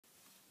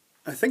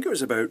I think it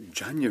was about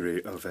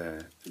January of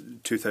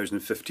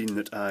 2015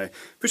 that I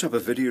put up a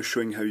video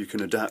showing how you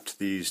can adapt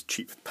these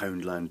cheap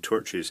Poundland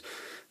torches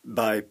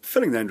by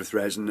filling the end with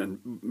resin and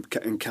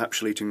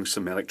encapsulating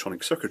some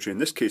electronic circuitry. In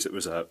this case it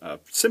was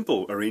a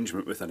simple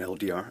arrangement with an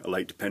LDR, a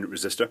light dependent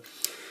resistor,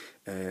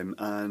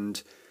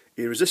 and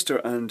a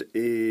resistor and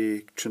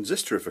a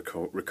transistor, if I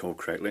recall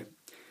correctly,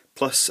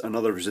 plus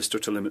another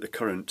resistor to limit the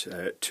current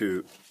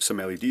to some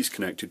LEDs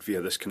connected via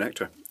this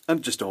connector,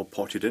 and just all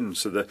potted in.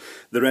 So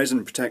the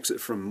resin protects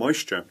it from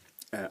moisture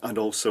and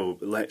also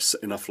lets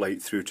enough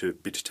light through to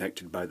be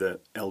detected by the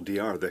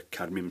LDR, the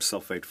cadmium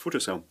sulfide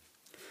photocell.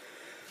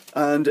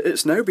 And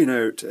it's now been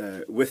out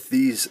with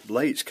these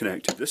lights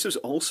connected. This is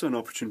also an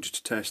opportunity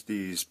to test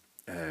these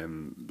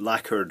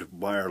lacquered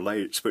wire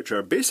lights, which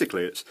are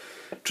basically, it's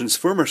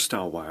transformer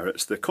style wire.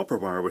 It's the copper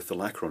wire with the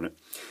lacquer on it.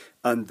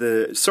 And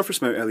the surface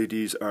mount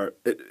LEDs are,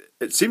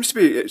 it seems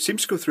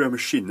to go through a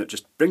machine that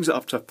just brings it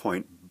up to a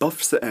point,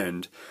 buffs the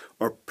end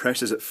or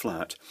presses it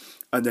flat,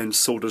 and then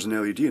solders an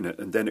LED in it,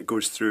 and then it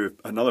goes through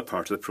another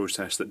part of the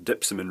process that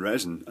dips them in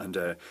resin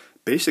and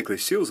basically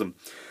seals them.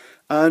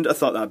 And I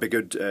thought that'd be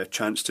a good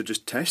chance to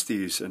just test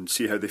these and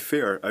see how they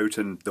fare out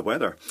in the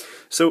weather.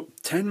 So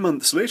 10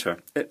 months later,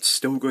 it's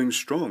still going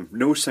strong,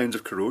 no signs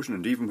of corrosion,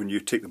 and even when you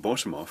take the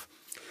bottom off.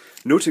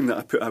 Noting that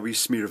I put a wee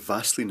smear of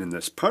Vaseline in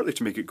this, partly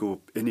to make it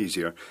go in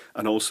easier,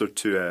 and also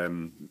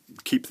to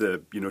keep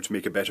the, to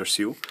make a better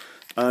seal.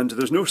 And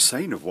there's no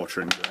sign of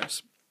water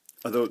ingress.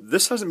 Although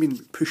this hasn't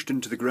been pushed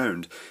into the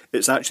ground,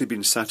 it's actually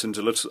been sat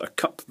into a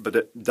cup, but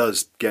it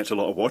does get a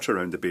lot of water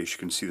around the base. You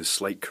can see the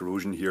slight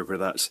corrosion here where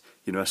that's,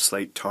 a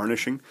slight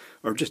tarnishing,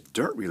 or just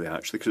dirt really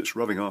actually, because it's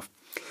rubbing off.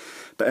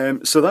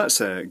 But so that's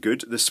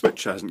good. The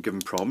switch hasn't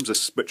given problems, the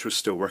switch was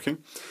still working.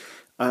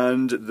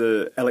 And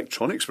the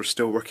electronics were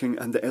still working,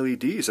 and the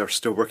LEDs are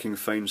still working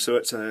fine, so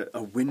it's a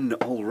win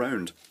all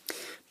round.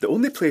 The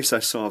only place I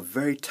saw a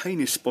very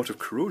tiny spot of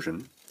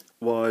corrosion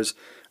was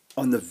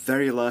on the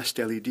very last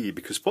LED,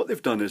 because what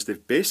they've done is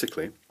they've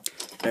basically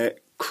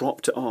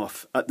cropped it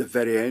off at the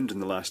very end in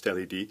the last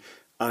LED,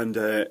 and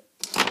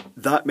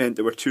that meant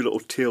there were two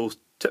little tail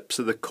tips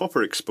of the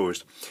copper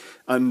exposed.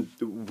 And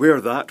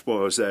where that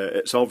was,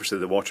 it's obviously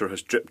the water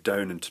has dripped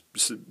down and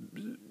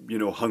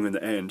hung on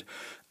the end,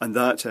 and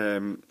that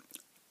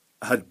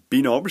had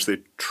been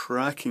obviously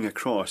tracking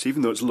across,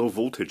 even though it's low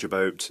voltage,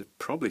 about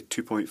probably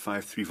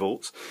 2.53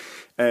 volts.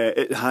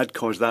 It had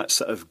caused that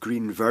sort of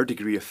green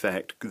verdigris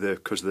effect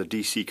because of the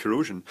DC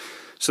corrosion.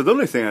 So the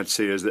only thing I'd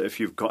say is that if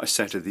you've got a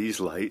set of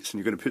these lights and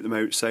you're going to put them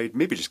outside,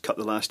 maybe just cut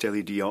the last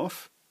LED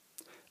off.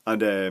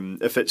 And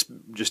if it's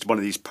just one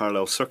of these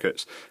parallel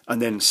circuits,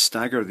 and then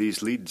stagger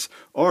these leads,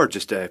 or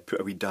just put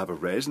a wee dab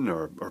of resin,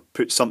 or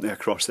put something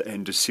across the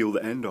end to seal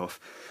the end off.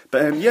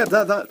 But yeah,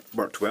 that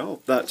worked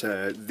well.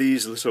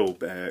 These little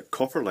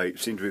copper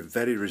lights seem to be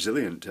very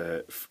resilient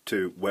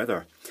to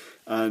weather,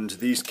 and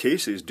these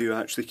cases do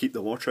actually keep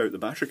the water out the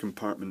battery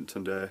compartment,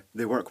 and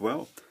they work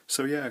well.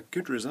 So yeah,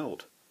 good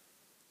result.